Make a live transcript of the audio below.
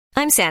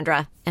I'm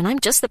Sandra, and I'm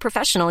just the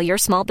professional your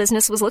small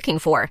business was looking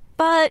for.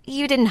 But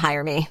you didn't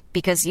hire me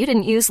because you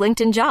didn't use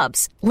LinkedIn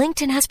Jobs.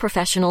 LinkedIn has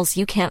professionals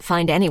you can't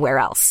find anywhere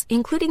else,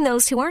 including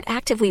those who aren't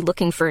actively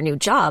looking for a new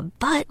job,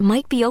 but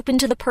might be open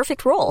to the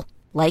perfect role,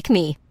 like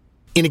me.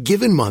 In a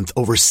given month,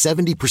 over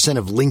 70%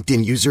 of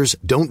LinkedIn users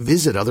don't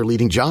visit other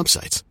leading job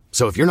sites.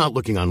 So if you're not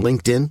looking on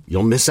LinkedIn,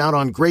 you'll miss out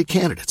on great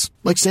candidates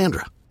like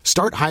Sandra.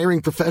 Start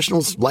hiring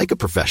professionals like a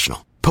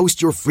professional.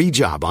 Post your free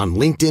job on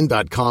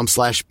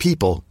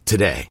linkedin.com/people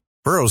today.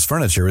 Burrow's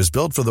furniture is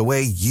built for the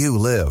way you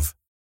live.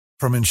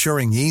 From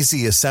ensuring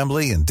easy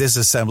assembly and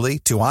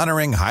disassembly to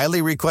honoring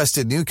highly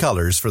requested new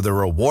colors for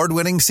their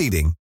award-winning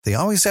seating, they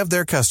always have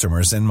their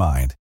customers in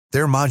mind.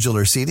 Their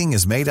modular seating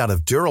is made out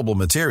of durable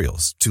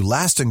materials to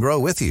last and grow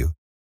with you.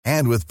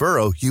 And with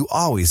Burrow, you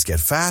always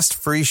get fast,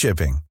 free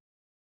shipping.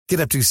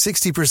 Get up to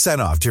 60%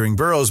 off during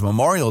Burrow's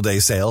Memorial Day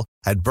sale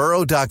at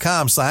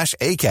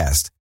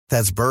burrow.com/ACAST.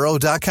 That's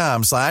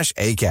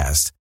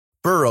burrow.com/ACAST.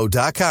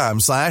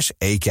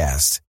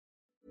 burrow.com/ACAST.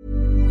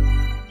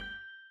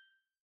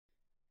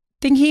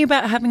 Thinking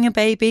about having a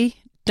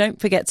baby?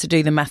 Don't forget to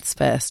do the maths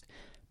first.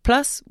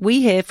 Plus,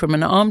 we hear from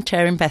an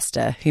armchair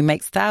investor who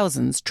makes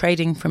thousands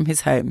trading from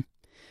his home.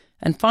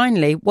 And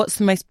finally, what's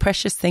the most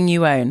precious thing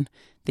you own?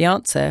 The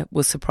answer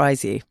will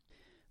surprise you.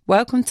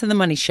 Welcome to The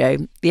Money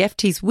Show, the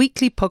FT's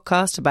weekly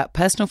podcast about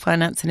personal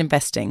finance and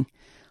investing.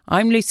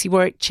 I'm Lucy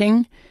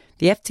Warwick-Ching,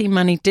 the FT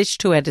Money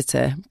digital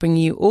editor,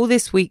 bringing you all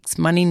this week's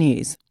money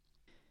news.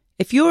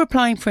 If you're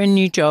applying for a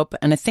new job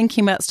and are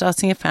thinking about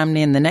starting a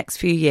family in the next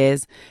few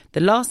years, the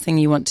last thing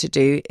you want to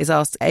do is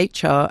ask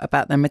HR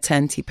about their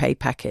maternity pay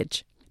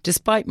package.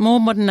 Despite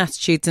more modern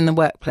attitudes in the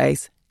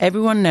workplace,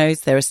 everyone knows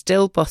there are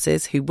still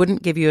bosses who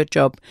wouldn't give you a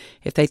job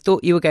if they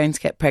thought you were going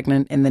to get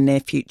pregnant in the near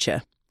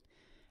future.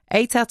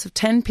 8 out of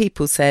 10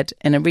 people said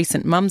in a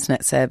recent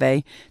Mumsnet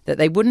survey that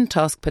they wouldn't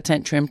ask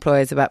potential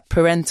employers about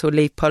parental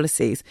leave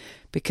policies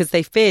because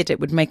they feared it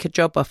would make a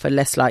job offer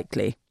less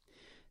likely.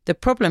 The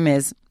problem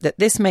is that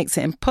this makes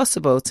it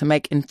impossible to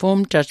make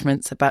informed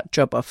judgments about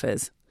job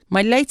offers.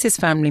 My latest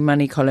Family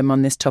Money column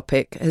on this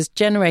topic has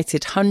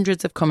generated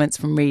hundreds of comments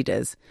from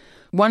readers.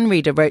 One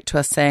reader wrote to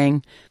us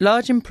saying,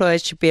 large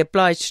employers should be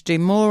obliged to do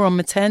more on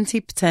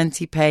maternity,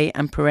 paternity pay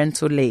and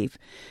parental leave.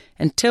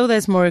 Until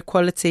there's more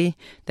equality,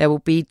 there will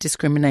be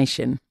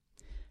discrimination.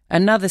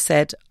 Another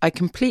said, I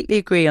completely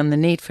agree on the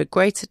need for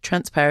greater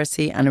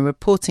transparency and a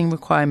reporting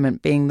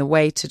requirement being the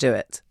way to do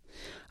it.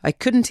 I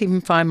couldn't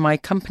even find my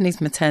company's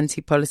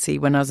maternity policy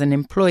when I was an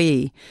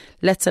employee,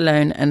 let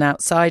alone an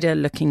outsider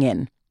looking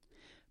in.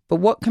 But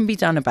what can be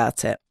done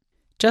about it?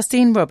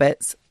 Justine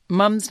Roberts,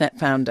 Mumsnet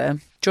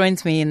founder,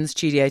 joins me in the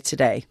studio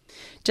today.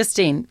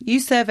 Justine, you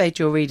surveyed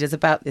your readers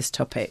about this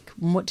topic.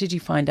 What did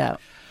you find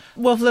out?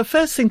 Well, the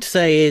first thing to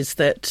say is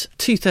that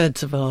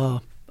 2/3 of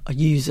our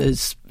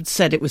users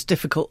said it was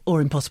difficult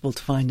or impossible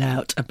to find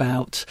out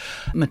about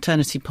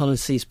maternity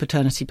policies,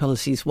 paternity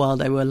policies while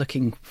they were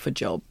looking for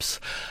jobs.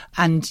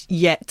 And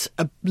yet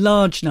a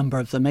large number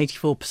of them,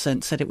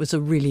 84%, said it was a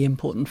really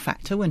important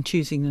factor when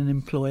choosing an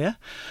employer.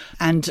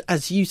 And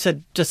as you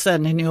said just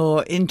then in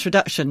your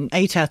introduction,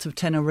 8 out of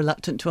 10 are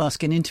reluctant to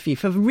ask an interview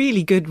for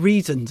really good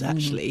reasons,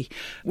 actually.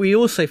 We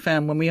also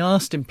found when we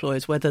asked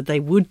employers whether they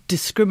would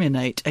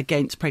discriminate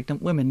against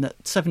pregnant women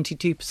that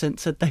 72%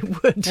 said they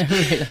would.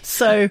 Really?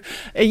 So,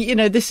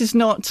 this is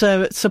not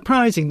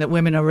surprising that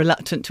women are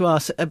reluctant to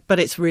ask, but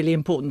it's really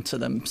important to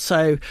them.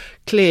 So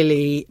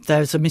clearly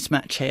there's a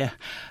mismatch here,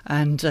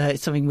 and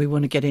it's something we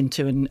want to get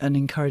into and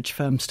encourage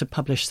firms to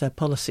publish their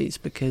policies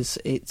because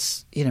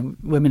it's,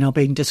 women are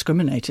being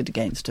discriminated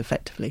against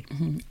effectively.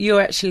 Mm-hmm.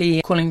 You're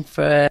actually calling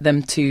for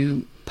them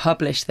to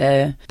publish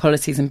their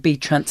policies and be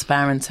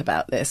transparent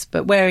about this.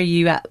 But where are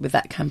you at with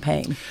that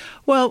campaign?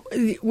 Well,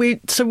 we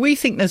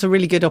think there's a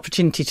really good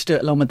opportunity to do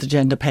it along with the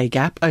gender pay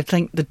gap. I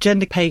think the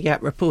gender pay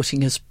gap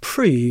reporting has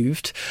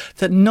proved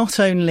that not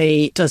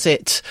only does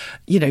it,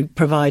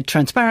 provide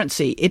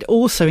transparency, it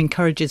also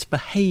encourages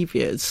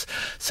behaviours.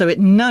 So it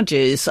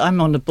nudges. I'm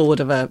on the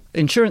board of an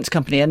insurance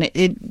company, and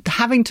it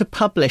having to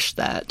publish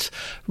that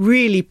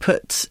really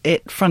puts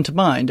it front of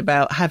mind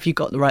about, have you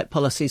got the right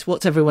policies?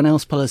 What's everyone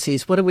else's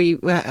policies?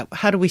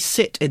 How do we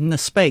sit in the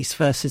space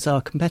versus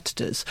our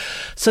competitors?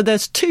 So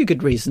there's two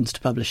good reasons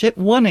to publish it.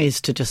 One is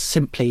to just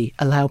simply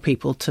allow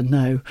people to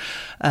know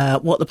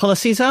what the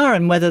policies are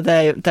and whether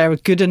they're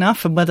good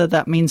enough and whether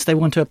that means they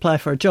want to apply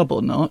for a job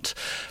or not.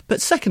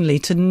 But secondly,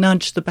 to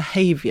nudge the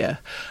behaviour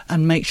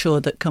and make sure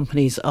that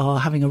companies are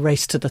having a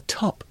race to the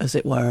top, as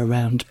it were,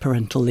 around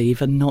parental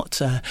leave and not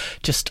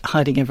just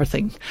hiding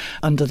everything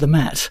under the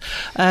mat.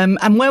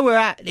 And where we're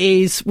at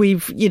is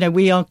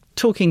we are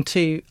talking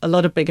to a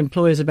lot of big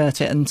employers about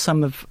it, and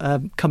some have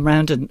come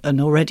round and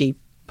already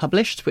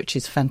published, which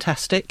is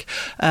fantastic.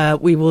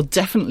 We will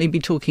definitely be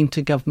talking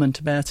to government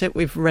about it.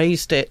 We've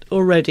raised it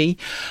already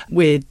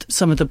with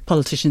some of the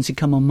politicians who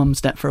come on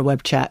Mumsnet for a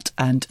web chat,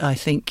 and I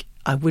think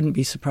I wouldn't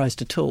be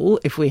surprised at all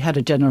if we had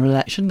a general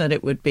election that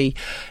it would be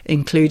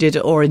included,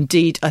 or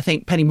indeed I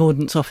think Penny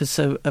Mordaunt's office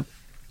are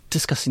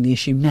discussing the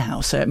issue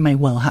now, so it may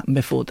well happen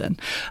before then.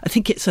 I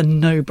think it's a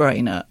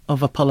no-brainer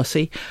of a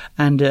policy,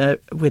 and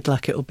with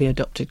luck it will be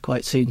adopted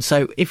quite soon.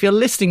 So if you're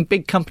listing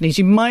big companies,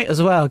 you might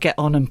as well get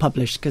on and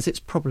publish, because it's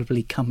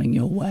probably coming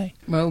your way.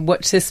 Well,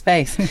 watch this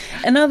space.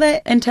 And are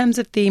there, in terms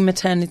of the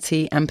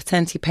maternity and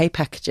paternity pay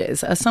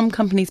packages, are some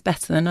companies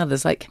better than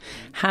others? Like,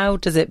 how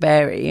does it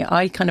vary?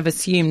 I kind of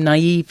assumed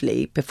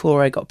naively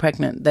before I got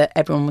pregnant that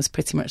everyone was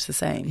pretty much the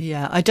same.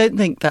 Yeah, I don't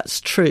think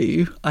that's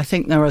true. I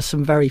think there are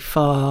some very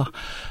far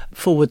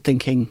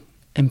forward-thinking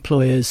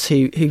employers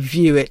who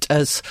view it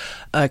as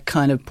a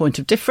kind of point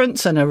of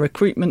difference and a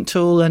recruitment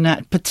tool,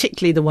 and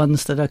particularly the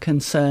ones that are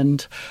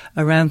concerned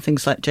around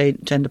things like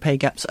gender pay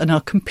gaps and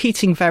are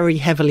competing very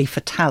heavily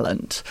for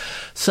talent.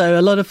 So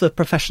a lot of the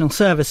professional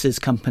services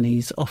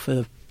companies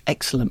offer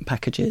excellent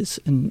packages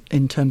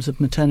in terms of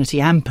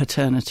maternity and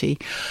paternity,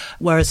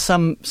 whereas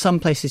some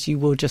places you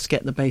will just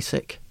get the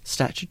basic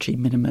statutory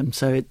minimum.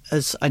 So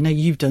as I know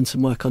you've done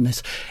some work on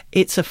this,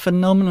 it's a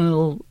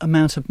phenomenal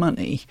amount of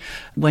money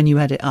when you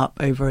add it up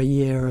over a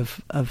year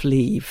of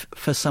leave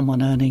for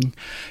someone earning,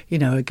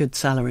 a good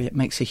salary. It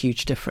makes a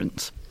huge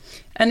difference.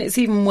 And it's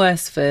even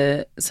worse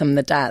for some of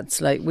the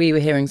dads. Like, we were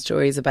hearing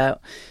stories about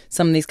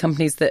some of these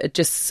companies that are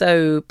just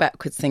so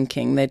backwards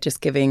thinking. They're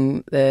just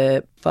giving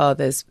the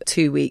fathers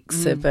 2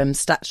 weeks of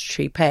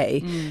statutory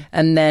pay.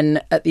 And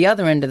then at the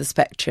other end of the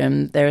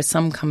spectrum, there are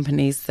some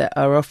companies that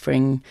are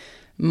offering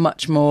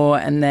much more,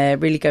 and they're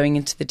really going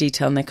into the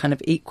detail, and they're kind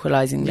of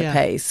equalising the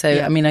pay.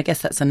 So, I mean, I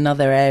guess that's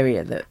another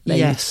area that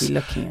they need to be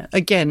looking at.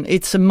 Again,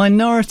 it's a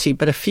minority,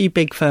 but a few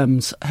big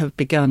firms have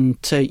begun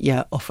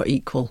to, offer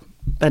equal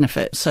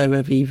benefit. So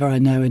Aviva, I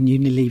know, and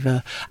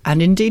Unilever,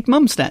 and indeed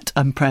Mumsnet,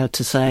 I'm proud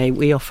to say,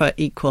 we offer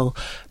equal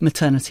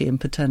maternity and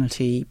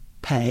paternity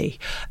pay.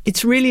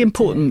 It's really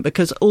important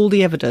because all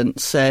the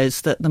evidence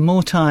says that the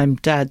more time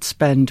dads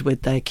spend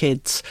with their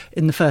kids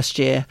in the first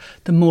year,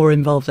 the more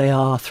involved they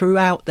are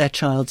throughout their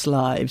child's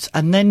lives.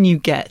 And then you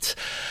get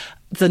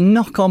the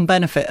knock-on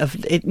benefit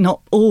of it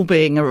not all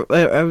being,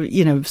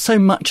 so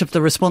much of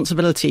the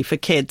responsibility for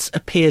kids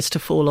appears to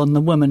fall on the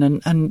woman.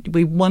 And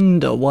we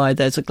wonder why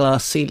there's a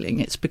glass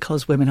ceiling. It's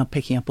because women are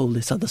picking up all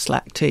this other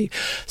slack too.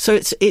 So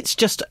it's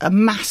just a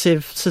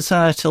massive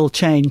societal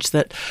change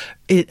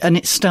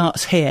it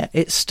starts here.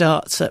 It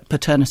starts at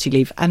paternity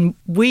leave. And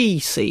we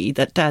see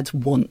that dads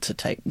want to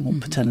take more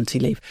paternity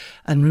leave.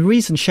 And the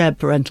reason shared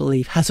parental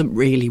leave hasn't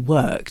really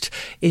worked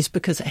is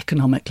because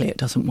economically it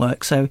doesn't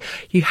work. So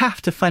you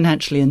have to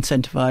financially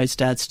incentivise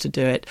dads to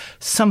do it.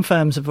 Some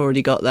firms have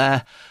already got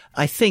there.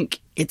 I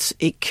think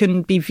it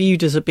can be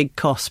viewed as a big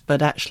cost,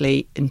 but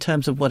actually in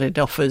terms of what it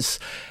offers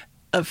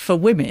for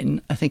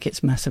women, I think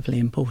it's massively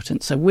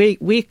important. So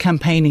we're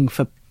campaigning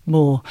for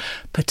more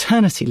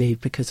paternity leave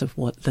because of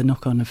what the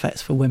knock-on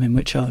effects for women,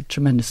 which are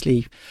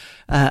tremendously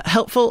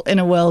helpful in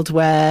a world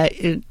where,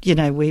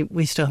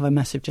 we still have a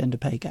massive gender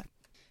pay gap.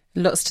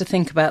 Lots to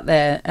think about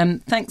there.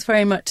 Thanks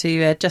very much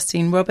to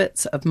Justine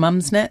Roberts of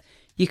Mumsnet.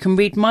 You can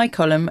read my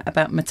column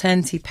about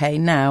maternity pay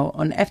now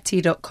on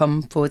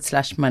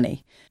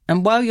ft.com/money.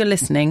 And while you're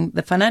listening,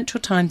 the Financial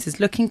Times is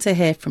looking to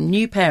hear from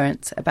new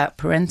parents about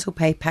parental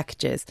pay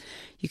packages.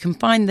 You can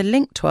find the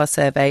link to our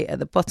survey at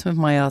the bottom of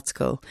my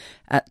article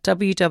at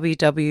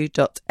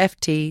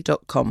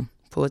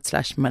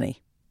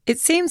www.ft.com/money. It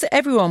seems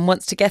everyone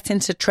wants to get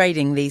into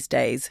trading these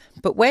days,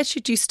 but where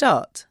should you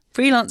start?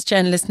 Freelance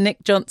journalist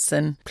Nick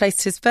Johnson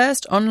placed his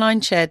first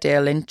online share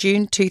deal in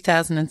June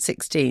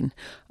 2016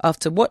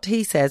 after what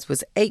he says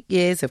was 8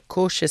 years of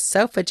cautious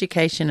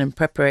self-education and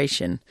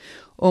preparation.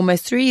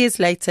 Almost 3 years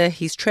later,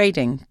 he's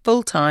trading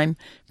full-time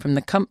from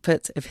the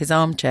comfort of his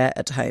armchair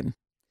at home.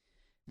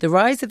 The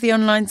rise of the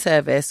online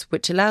service,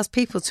 which allows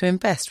people to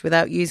invest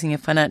without using a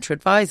financial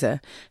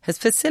advisor, has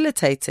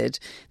facilitated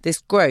this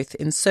growth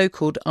in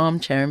so-called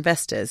armchair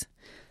investors.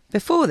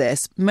 Before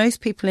this,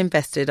 most people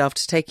invested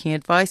after taking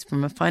advice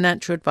from a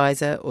financial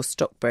advisor or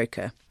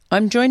stockbroker.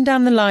 I'm joined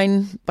down the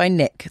line by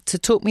Nick to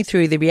talk me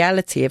through the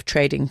reality of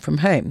trading from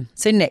home.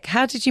 So Nick,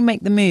 how did you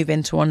make the move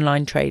into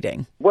online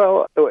trading?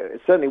 Well,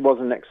 it certainly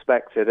wasn't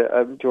expected.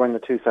 During the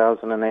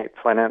 2008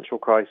 financial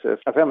crisis,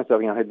 I found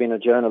myself, I had been a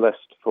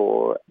journalist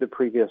for the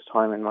previous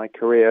time in my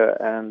career,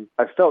 and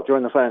I felt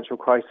during the financial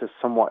crisis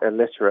somewhat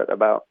illiterate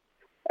about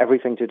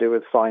everything to do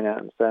with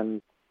finance.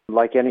 And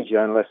like any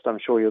journalist, I'm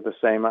sure you're the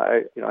same.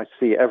 I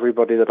see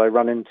everybody that I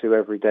run into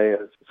every day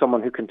as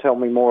someone who can tell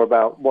me more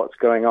about what's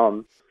going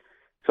on.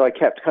 So I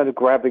kept kind of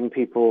grabbing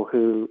people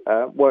who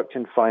worked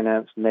in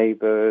finance,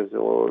 neighbors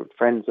or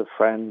friends of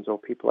friends or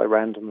people I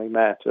randomly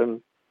met,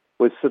 and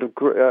was sort of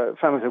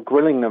found myself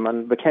grilling them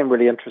and became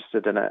really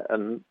interested in it.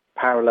 And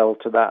parallel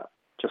to that,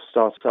 just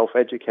started to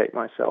self-educate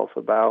myself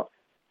about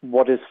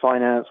what is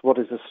finance, what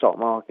is the stock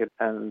market,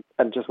 and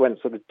just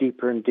went sort of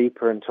deeper and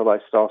deeper until I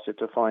started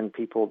to find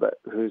people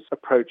whose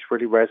approach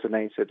really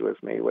resonated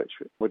with me, which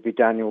would be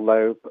Daniel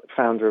Loeb,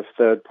 founder of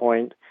Third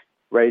Point,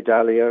 Ray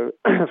Dalio,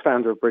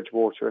 founder of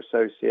Bridgewater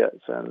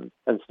Associates, and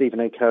Stephen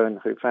A. Cohen,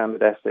 who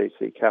founded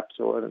SAC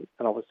Capital and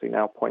obviously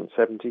now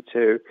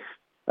Point72.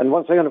 And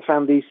once I kind of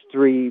found these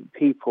three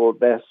people,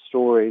 their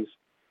stories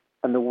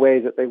and the way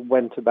that they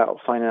went about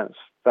finance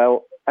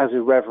felt as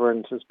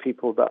irreverent as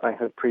people that I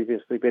had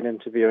previously been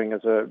interviewing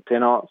as a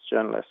thin arts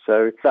journalist.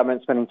 So that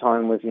meant spending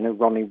time with,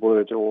 Ronnie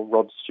Wood or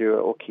Rod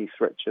Stewart or Keith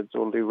Richards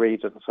or Lou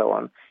Reed and so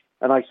on.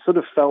 And I sort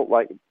of felt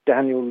like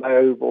Daniel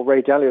Loeb or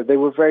Ray Dalio, they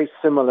were very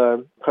similar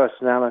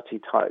personality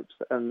types.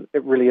 And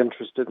it really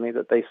interested me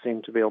that they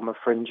seemed to be on the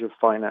fringe of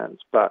finance,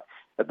 but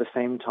at the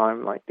same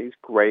time, like these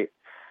great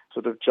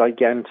sort of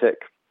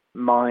gigantic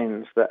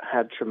minds that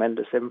had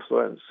tremendous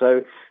influence.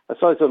 So I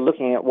started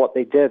looking at what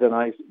they did, and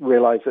I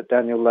realized that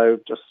Daniel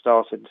Loeb just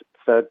started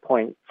Third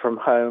Point from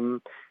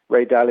home.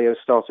 Ray Dalio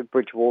started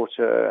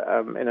Bridgewater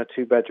in a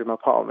 2-bedroom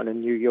apartment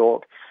in New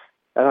York.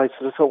 And I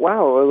sort of thought,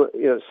 wow,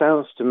 it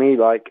sounds to me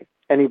like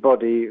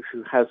anybody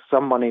who has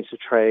some money to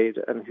trade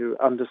and who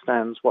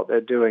understands what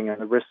they're doing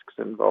and the risks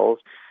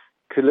involved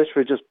could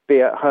literally just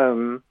be at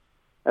home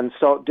and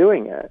start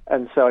doing it.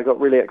 And so I got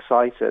really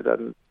excited,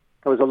 and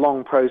it was a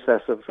long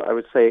process of, I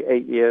would say,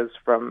 8 years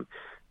from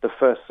the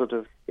first sort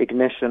of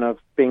ignition of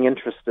being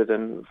interested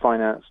in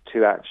finance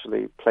to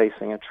actually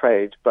placing a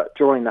trade. But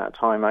during that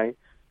time, I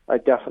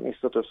definitely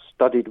sort of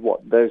studied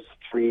what those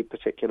 3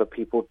 particular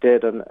people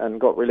did and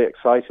got really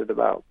excited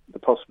about the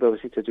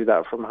possibility to do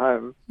that from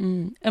home.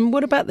 And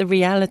what about the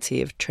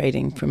reality of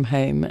trading from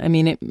home? I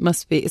mean,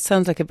 it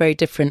sounds like a very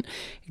different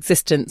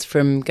existence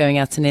from going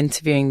out and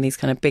interviewing these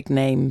kind of big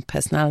name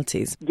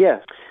personalities.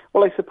 Yes.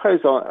 Well, I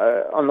suppose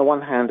on the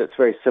one hand, it's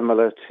very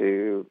similar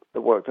to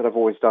the work that I've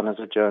always done as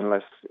a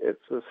journalist.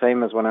 It's the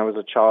same as when I was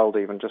a child,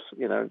 even just,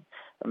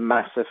 a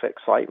massive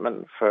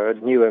excitement for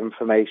new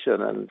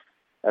information.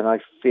 And I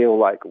feel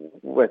like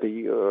whether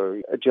you're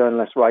a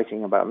journalist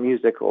writing about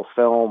music or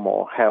film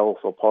or health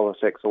or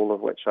politics, all of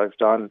which I've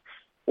done,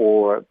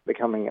 or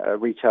becoming a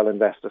retail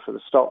investor for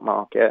the stock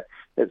market,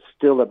 it's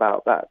still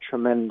about that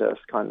tremendous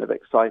kind of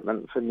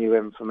excitement for new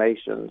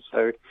information.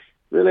 So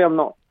really, I'm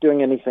not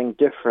doing anything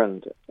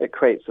different. It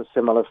creates a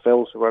similar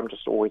filter where I'm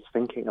just always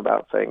thinking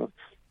about things.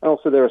 And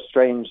also there are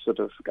strange sort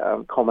of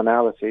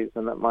commonalities,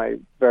 and that my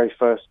very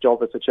first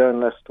job as a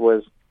journalist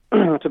was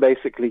to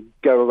basically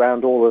go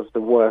around all of the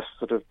worst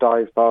sort of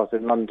dive bars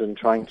in London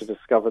trying to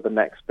discover the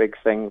next big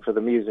thing for the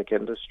music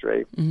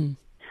industry. Mm-hmm.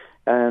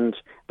 And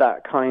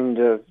that kind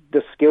of,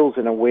 the skills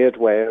in a weird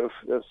way of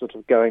sort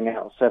of going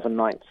out 7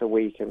 nights a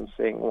week and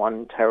seeing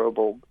one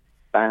terrible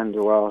band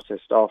or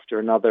artist after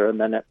another,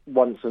 and then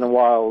once in a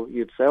while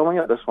you'd say, oh my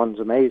God, this one's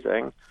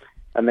amazing,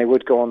 and they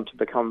would go on to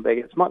become big.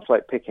 It's much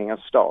like picking a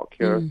stock.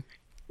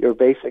 You're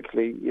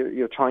basically,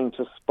 you're trying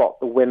to spot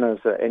the winners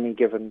at any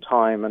given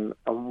time and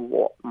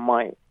what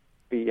might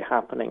be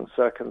happening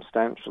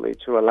circumstantially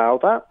to allow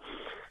that.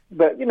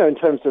 But, in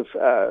terms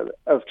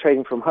of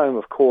trading from home,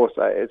 of course,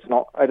 it's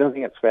not, I don't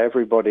think it's for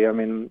everybody. I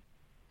mean,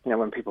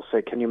 when people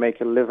say, can you make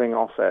a living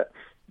off it?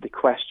 The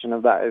question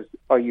of that is,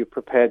 are you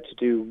prepared to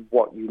do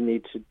what you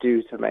need to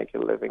do to make a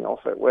living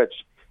off it? Which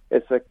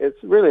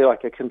it's really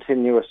like a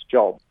continuous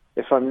job.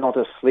 If I'm not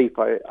asleep,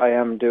 I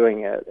am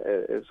doing it.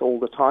 It's all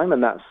the time,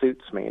 and that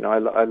suits me.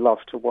 I love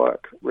to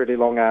work really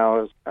long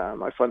hours.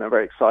 I find that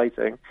very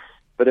exciting.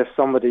 But if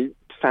somebody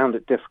found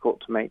it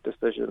difficult to make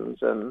decisions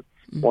and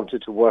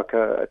wanted to work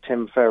a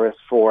Tim Ferriss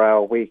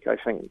 4-hour week, I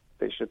think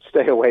they should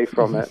stay away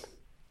from it.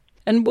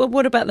 And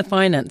what about the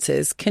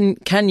finances?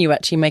 Can you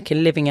actually make a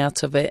living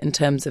out of it in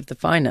terms of the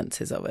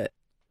finances of it?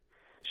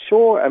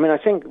 Sure. I mean, I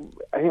think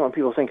when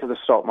people think of the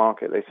stock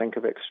market, they think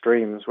of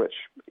extremes, which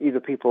either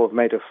people have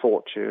made a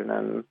fortune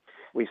and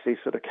we see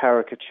sort of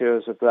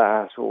caricatures of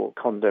that, or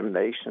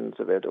condemnations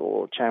of it,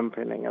 or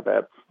championing of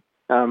it.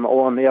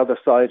 Or on the other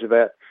side of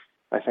it,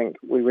 I think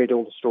we read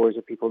all the stories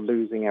of people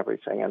losing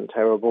everything and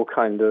terrible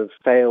kind of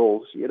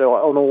fails,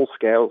 on all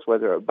scales,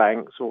 whether at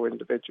banks or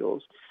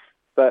individuals.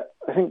 But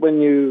I think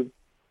when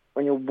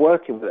you're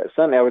working with it,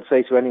 certainly I would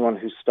say to anyone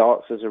who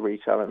starts as a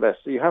retail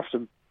investor, you have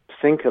to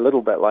think a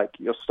little bit like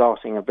you're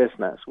starting a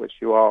business, which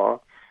you are,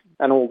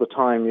 and all the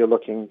time you're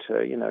looking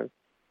to,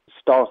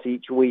 start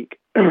each week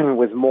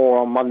with more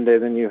on Monday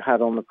than you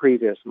had on the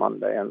previous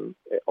Monday, and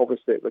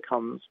obviously it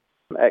becomes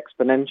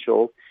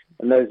exponential.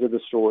 And those are the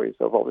stories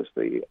of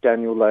obviously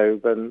Daniel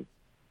Loeb and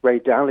Ray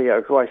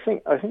Dalio, who I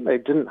think they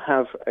didn't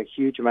have a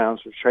huge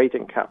amount of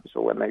trading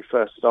capital when they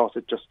first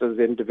started, just as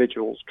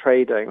individuals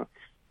trading.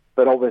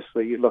 But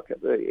obviously you look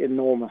at the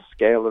enormous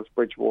scale of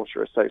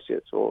Bridgewater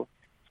Associates or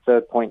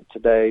Third Point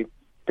today.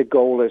 The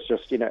goal is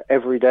just,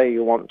 every day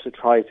you want to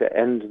try to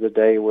end the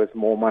day with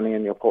more money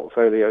in your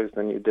portfolios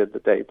than you did the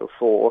day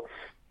before.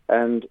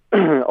 And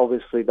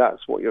obviously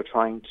that's what you're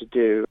trying to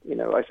do.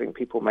 I think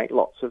people make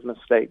lots of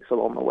mistakes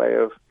along the way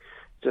of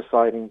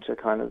deciding to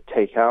kind of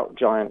take out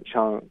giant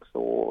chunks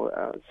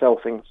or sell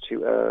things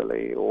too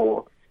early,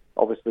 or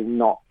obviously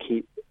not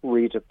keep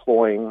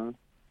redeploying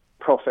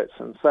profits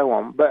and so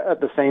on. But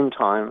at the same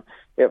time,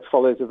 it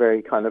follows a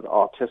very kind of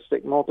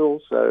artistic model.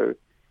 So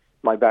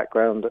my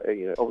background,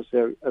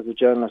 obviously as a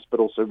journalist, but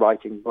also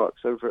writing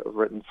books. I've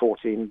written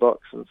 14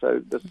 books. And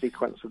so the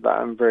sequence of that,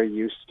 I'm very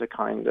used to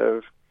kind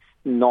of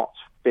not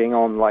being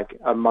on like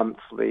a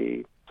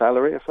monthly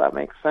salary, if that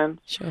makes sense.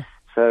 Sure.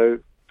 So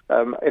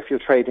if you're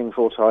trading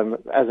full-time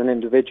as an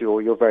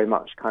individual, you're very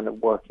much kind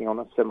of working on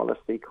a similar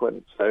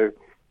sequence. So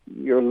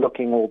you're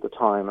looking all the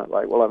time at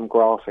like, well, I'm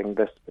graphing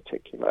this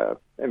particular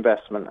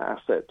investment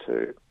asset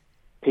to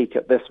peak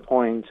at this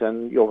point,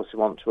 and you obviously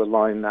want to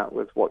align that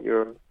with what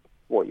your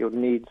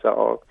needs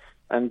are,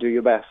 and do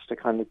your best to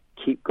kind of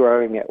keep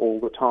growing it all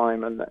the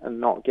time and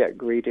not get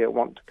greedy and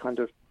want to kind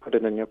of put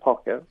it in your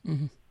pocket.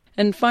 Mm-hmm.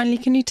 And finally,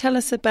 can you tell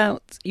us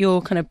about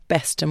your kind of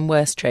best and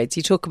worst trades?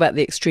 You talk about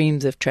the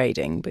extremes of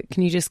trading, but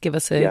can you just give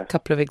us a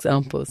couple of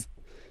examples?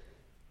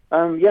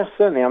 Yes,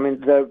 certainly. I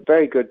mean, the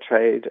very good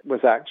trade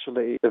was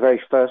actually the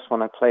very first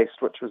one I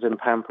placed, which was in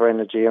Pampa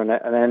Energia,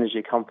 an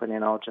energy company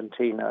in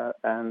Argentina.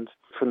 And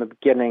from the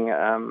beginning,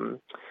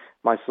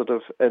 my sort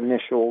of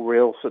initial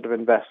real sort of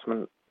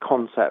investment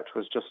concept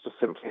was just to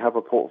simply have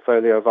a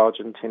portfolio of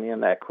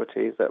Argentinian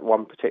equities at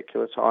one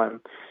particular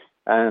time.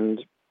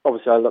 And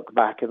obviously I look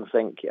back and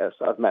think, yes,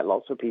 I've met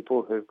lots of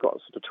people who've got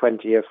sort of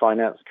 20-year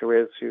finance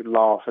careers who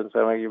laugh and say,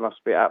 oh, you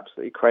must be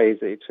absolutely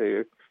crazy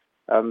to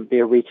be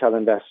a retail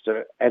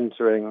investor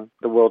entering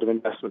the world of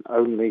investment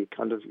only,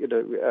 kind of,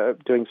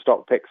 doing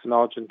stock picks in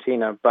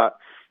Argentina. But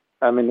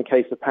in the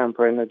case of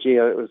Pampa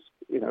Energia,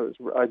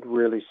 I'd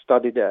really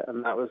studied it,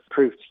 and that was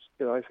proof.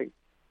 I think,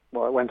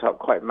 well, it went up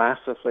quite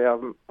massively. I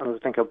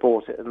think I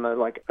bought it in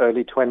the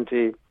early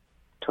 $22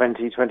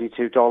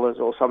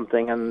 or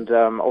something, and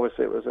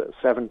obviously it was at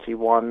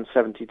 71,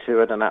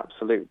 72 at an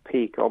absolute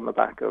peak on the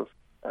back of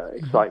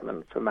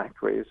excitement for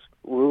Macri's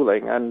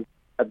ruling. And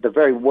at the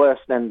very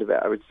worst end of it,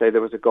 I would say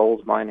there was a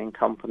gold mining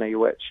company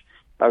which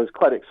I was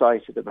quite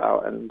excited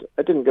about, and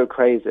I didn't go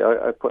crazy.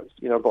 I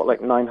bought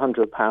like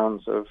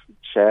 £900 of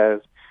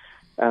shares,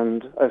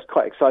 and I was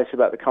quite excited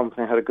about the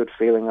company. I had a good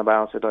feeling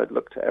about it. I'd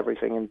looked at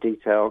everything in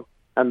detail,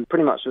 and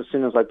pretty much as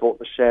soon as I bought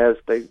the shares,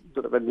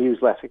 a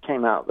newsletter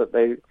came out that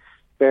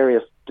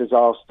various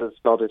disasters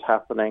started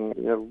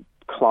happening.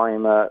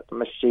 Climate,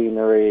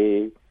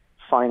 machinery,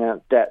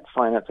 debt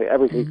financing,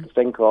 everything you could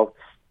think of,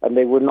 and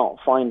they were not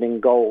finding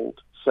gold.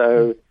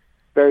 So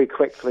very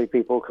quickly,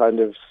 people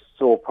kind of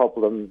saw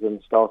problems and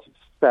started to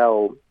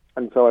sell.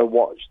 And so I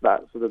watched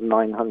that sort of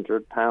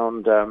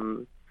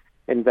 £900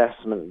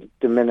 investment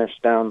diminish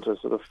down to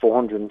sort of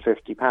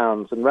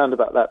 £450. And round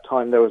about that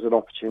time, there was an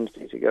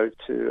opportunity to go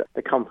to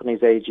the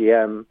company's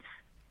AGM.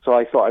 So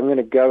I thought, I'm going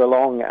to go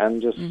along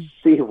and just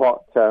see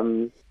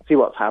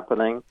what's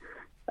happening.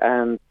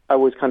 And I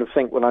always kind of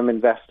think when I'm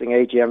investing,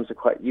 AGMs are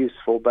quite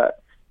useful, but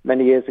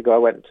many years ago, I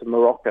went to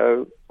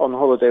Morocco on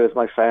holiday with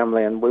my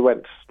family, and we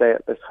went to stay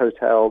at this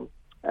hotel,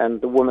 and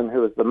the woman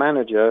who was the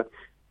manager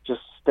just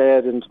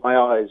stared into my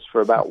eyes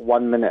for about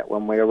 1 minute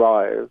when we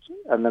arrived.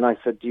 And then I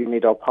said, do you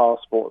need our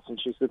passports?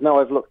 And she said, no,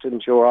 I've looked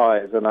into your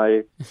eyes, and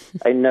I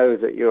know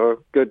that you're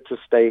good to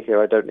stay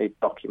here. I don't need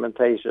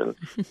documentation.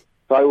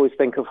 So I always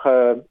think of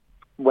her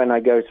when I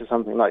go to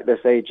something like this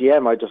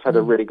AGM. I just had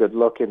a really good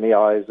look in the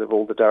eyes of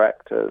all the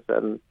directors,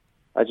 and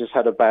I just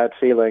had a bad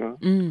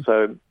feeling.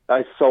 So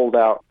I sold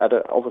out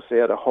obviously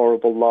at a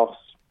horrible loss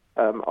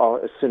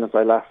as soon as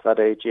I left that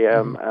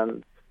AGM,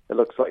 and it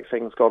looks like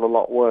things got a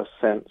lot worse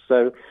since.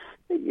 So,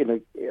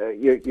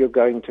 you're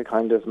going to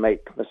kind of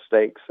make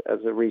mistakes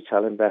as a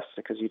retail investor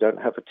because you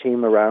don't have a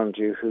team around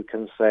you who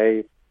can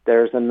say,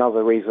 there's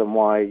another reason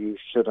why you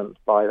shouldn't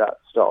buy that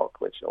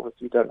stock, which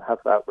obviously you don't have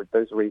that with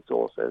those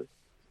resources.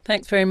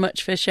 Thanks very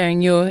much for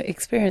sharing your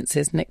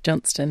experiences, Nick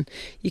Johnston.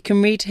 You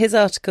can read his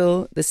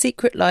article, The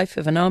Secret Life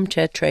of an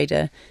Armchair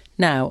Trader,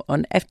 now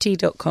on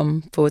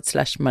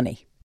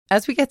ft.com/money.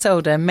 As we get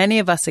older, many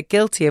of us are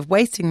guilty of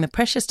wasting the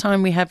precious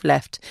time we have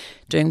left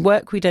doing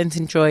work we don't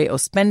enjoy or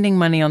spending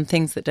money on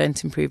things that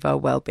don't improve our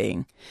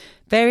well-being.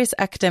 Various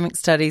academic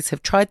studies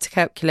have tried to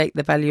calculate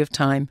the value of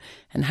time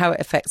and how it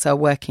affects our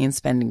working and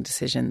spending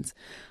decisions.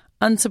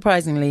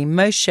 Unsurprisingly,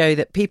 most show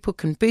that people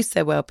can boost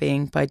their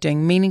well-being by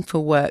doing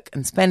meaningful work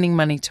and spending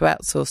money to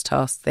outsource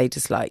tasks they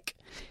dislike.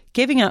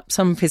 Giving up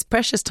some of his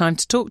precious time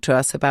to talk to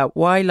us about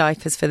why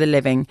life is for the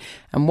living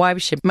and why we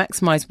should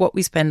maximise what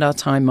we spend our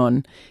time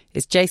on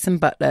is Jason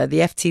Butler,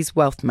 the FT's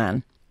wealth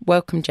man.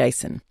 Welcome,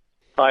 Jason.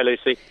 Hi,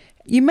 Lucy.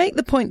 You make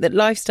the point that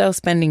lifestyle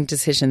spending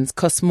decisions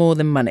cost more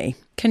than money.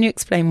 Can you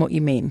explain what you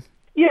mean?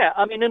 Yeah,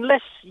 I mean,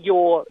 unless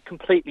you're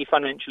completely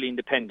financially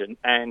independent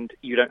and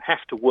you don't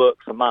have to work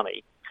for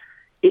money,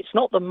 it's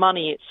not the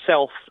money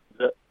itself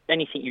that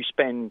anything you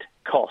spend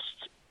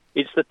costs.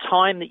 It's the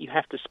time that you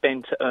have to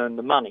spend to earn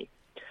the money.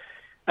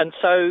 And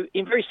so,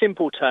 in very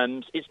simple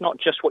terms, it's not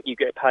just what you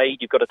get paid.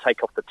 You've got to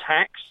take off the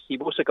tax.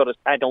 You've also got to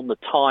add on the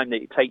time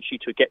that it takes you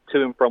to get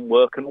to and from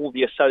work and all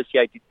the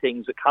associated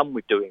things that come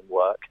with doing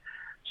work.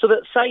 So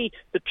that, say,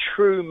 the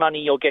true money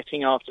you're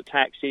getting after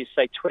tax is,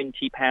 say,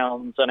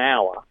 £20 an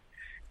hour,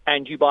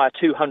 and you buy a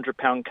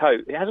 £200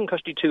 coat. It hasn't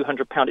cost you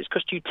 £200. It's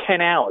cost you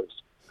 10 hours.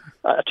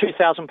 A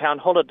 £2,000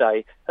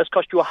 holiday has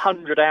cost you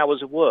 100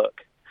 hours of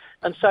work.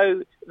 And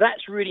so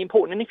that's really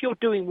important. And if you're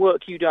doing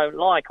work you don't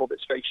like or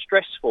that's very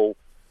stressful,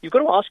 you've got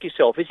to ask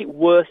yourself, is it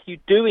worth you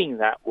doing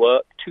that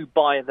work to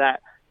buy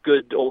that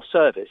good or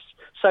service?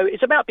 So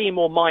it's about being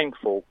more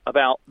mindful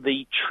about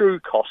the true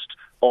cost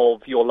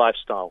of your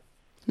lifestyle.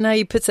 Now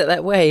you put it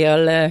that way,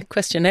 I'll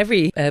question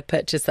every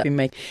purchase that we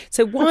make.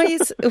 So why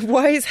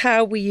is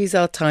how we use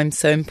our time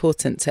so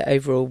important to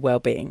overall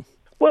well-being?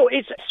 Well,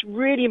 it's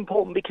really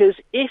important because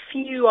if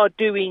you are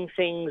doing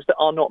things that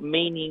are not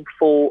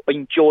meaningful,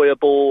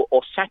 enjoyable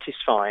or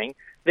satisfying,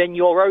 then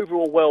your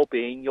overall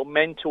well-being, your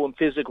mental and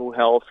physical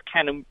health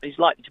is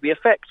likely to be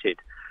affected.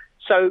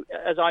 So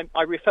as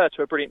I refer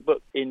to a brilliant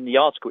book in the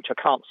article, which I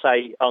can't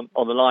say on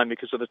the line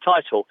because of the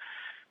title,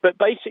 but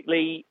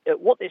basically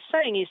what they're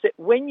saying is that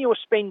when you're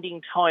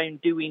spending time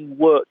doing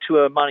work to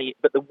earn money,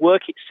 but the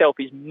work itself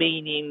is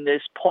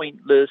meaningless,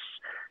 pointless,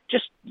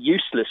 just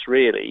useless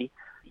really,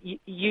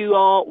 you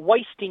are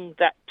wasting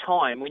that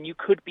time when you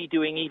could be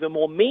doing even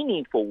more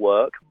meaningful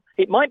work.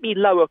 It might be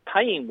lower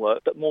paying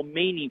work, but more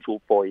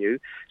meaningful for you.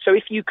 So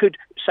if you could,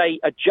 say,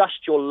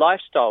 adjust your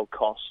lifestyle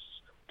costs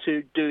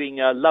to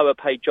doing a lower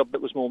paid job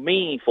that was more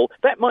meaningful,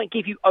 that might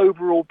give you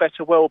overall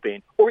better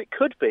well-being. Or it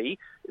could be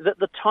that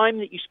the time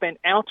that you spend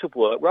out of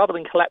work, rather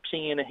than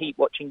collapsing in a heap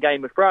watching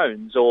Game of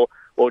Thrones or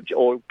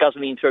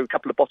guzzling through a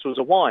couple of bottles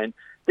of wine,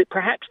 that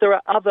perhaps there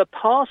are other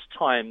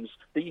pastimes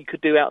that you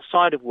could do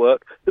outside of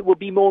work that would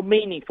be more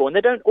meaningful. And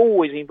they don't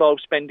always involve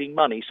spending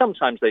money.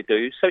 Sometimes they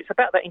do. So it's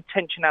about that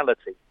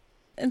intentionality.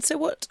 And so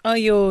what are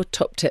your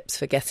top tips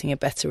for getting a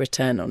better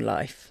return on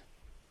life?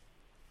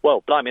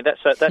 Well, blimey,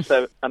 that's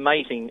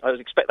amazing. I would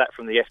expect that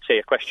from the FT,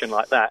 a question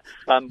like that.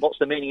 What's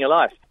the meaning of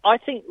life? I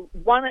think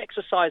one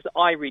exercise that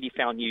I really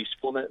found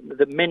useful,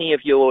 that many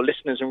of your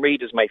listeners and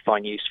readers may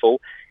find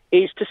useful,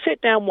 is to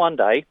sit down one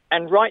day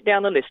and write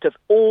down a list of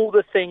all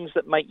the things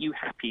that make you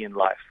happy in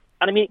life.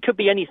 And I mean, it could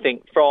be anything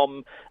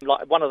from,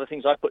 like, one of the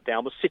things I put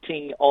down was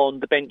sitting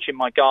on the bench in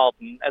my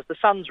garden as the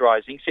sun's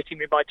rising, sitting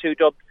with my two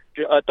dogs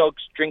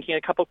drinking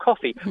a cup of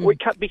coffee. Or it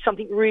could be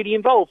something really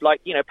involved,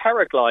 like,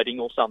 paragliding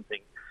or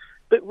something.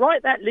 But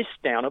write that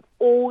list down of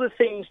all the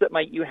things that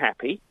make you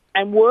happy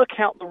and work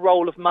out the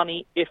role of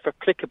money, if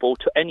applicable,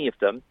 to any of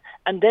them,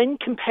 and then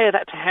compare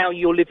that to how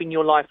you're living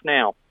your life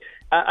now.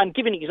 And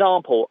give an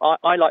example.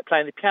 I like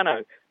playing the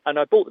piano, and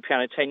I bought the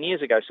piano 10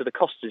 years ago, so the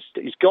cost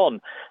is gone.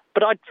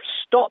 But I'd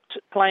stopped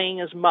playing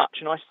as much,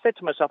 and I said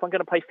to myself, I'm going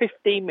to play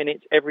 15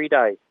 minutes every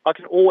day. I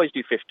can always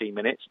do 15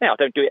 minutes. Now, I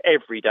don't do it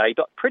every day,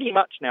 but pretty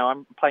much now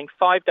I'm playing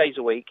 5 days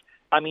a week.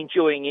 I'm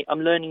enjoying it, I'm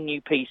learning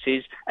new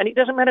pieces, and it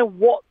doesn't matter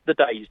what the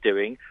day is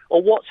doing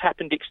or what's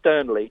happened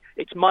externally.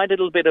 It's my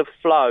little bit of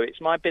flow, it's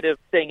my bit of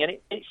thing, and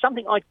it's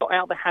something I got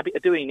out of the habit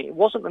of doing. It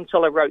wasn't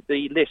until I wrote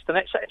the list, and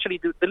that's actually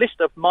the list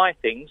of my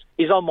things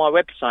is on my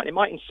website. It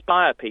might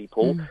inspire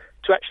people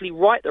to actually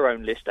write their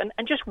own list and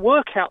just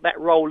work out that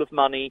role of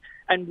money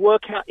and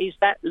work out, is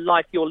that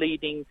life you're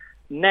leading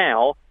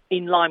now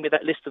in line with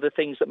that list of the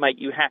things that make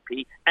you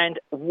happy, and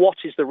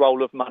what is the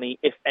role of money,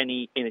 if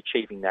any, in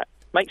achieving that?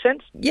 Make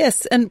sense?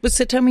 Yes, and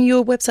so tell me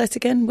your website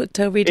again.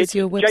 Tell readers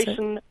your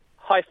website.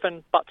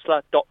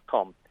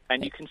 jason-butler.com,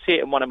 and you can see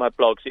it in one of my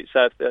blogs. It's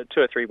 2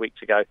 or 3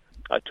 weeks ago.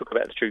 I talk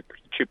about the true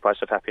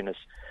price of happiness.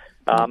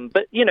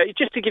 But,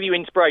 just to give you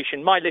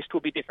inspiration, my list will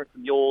be different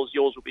from yours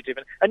will be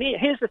different. And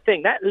here's the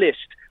thing, that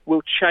list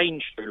will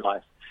change through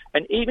life.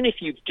 And even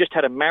if you've just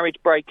had a marriage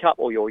breakup,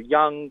 or you're a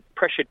young,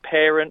 pressured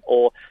parent,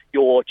 or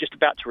you're just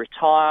about to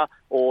retire,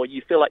 or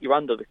you feel like you're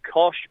under the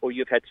cosh, or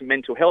you've had some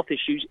mental health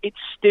issues, it's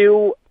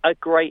still a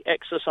great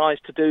exercise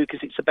to do, because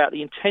it's about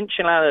the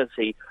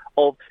intentionality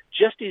of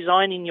just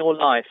designing your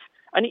life.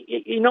 And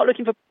you're not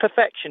looking for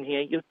perfection here.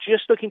 You're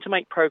just looking to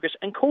make progress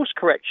and course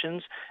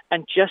corrections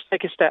and just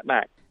take a step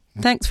back.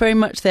 Thanks very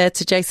much there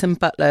to Jason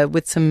Butler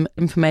with some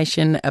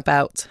information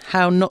about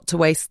how not to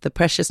waste the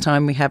precious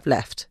time we have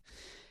left.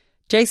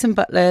 Jason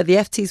Butler, the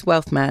FT's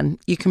wealth man.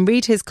 You can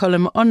read his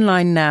column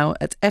online now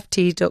at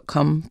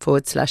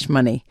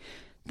ft.com/money.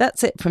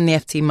 That's it from the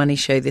FT Money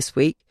Show this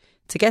week.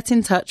 To get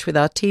in touch with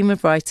our team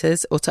of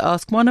writers or to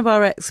ask one of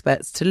our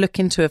experts to look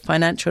into a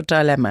financial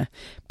dilemma,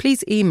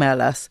 please email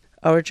us.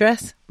 Our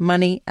address,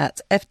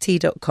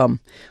 money@ft.com,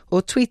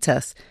 or tweet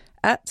us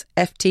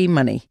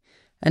 @FTmoney.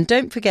 And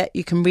don't forget,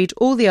 you can read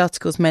all the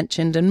articles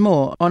mentioned and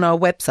more on our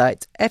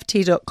website,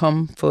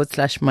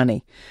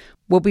 ft.com/money.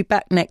 We'll be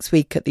back next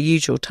week at the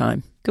usual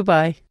time.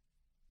 Goodbye.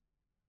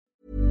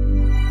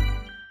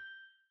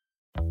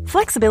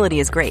 Flexibility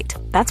is great.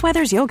 That's why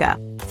there's yoga.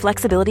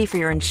 Flexibility for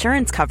your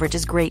insurance coverage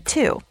is great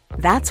too.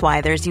 That's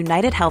why there's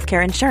United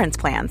Healthcare Insurance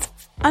Plans.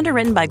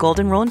 Underwritten by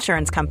Golden Rule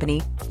Insurance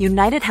Company,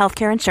 United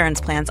Healthcare Insurance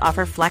Plans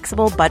offer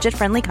flexible,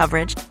 budget-friendly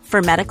coverage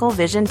for medical,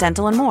 vision,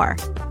 dental, and more.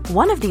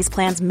 One of these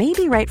plans may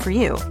be right for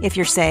you if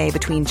you're, say,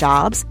 between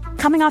jobs,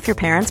 coming off your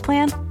parents'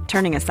 plan,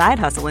 turning a side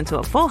hustle into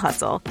a full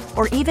hustle,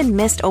 or even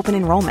missed open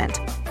enrollment.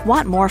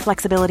 Want more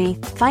flexibility?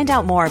 Find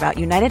out more about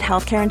United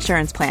Healthcare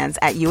Insurance Plans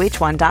at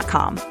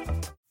uh1.com.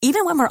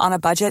 Even when we're on a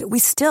budget, we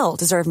still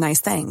deserve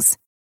nice things.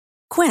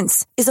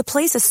 Quince is a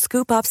place to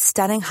scoop up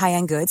stunning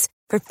high-end goods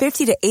for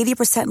 50 to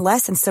 80%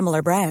 less than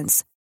similar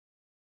brands.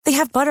 They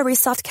have buttery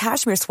soft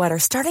cashmere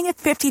sweaters starting at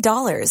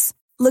 $50,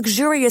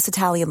 luxurious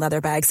Italian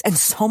leather bags, and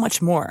so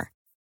much more.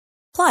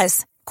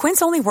 Plus,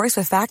 Quince only works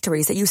with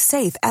factories that use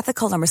safe,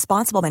 ethical, and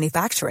responsible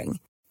manufacturing.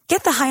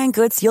 Get the high-end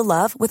goods you'll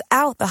love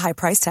without the high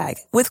price tag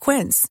with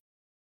Quince.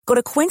 Go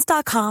to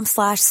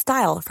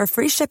quince.com/style for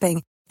free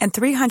shipping and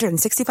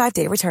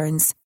 365-day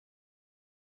returns.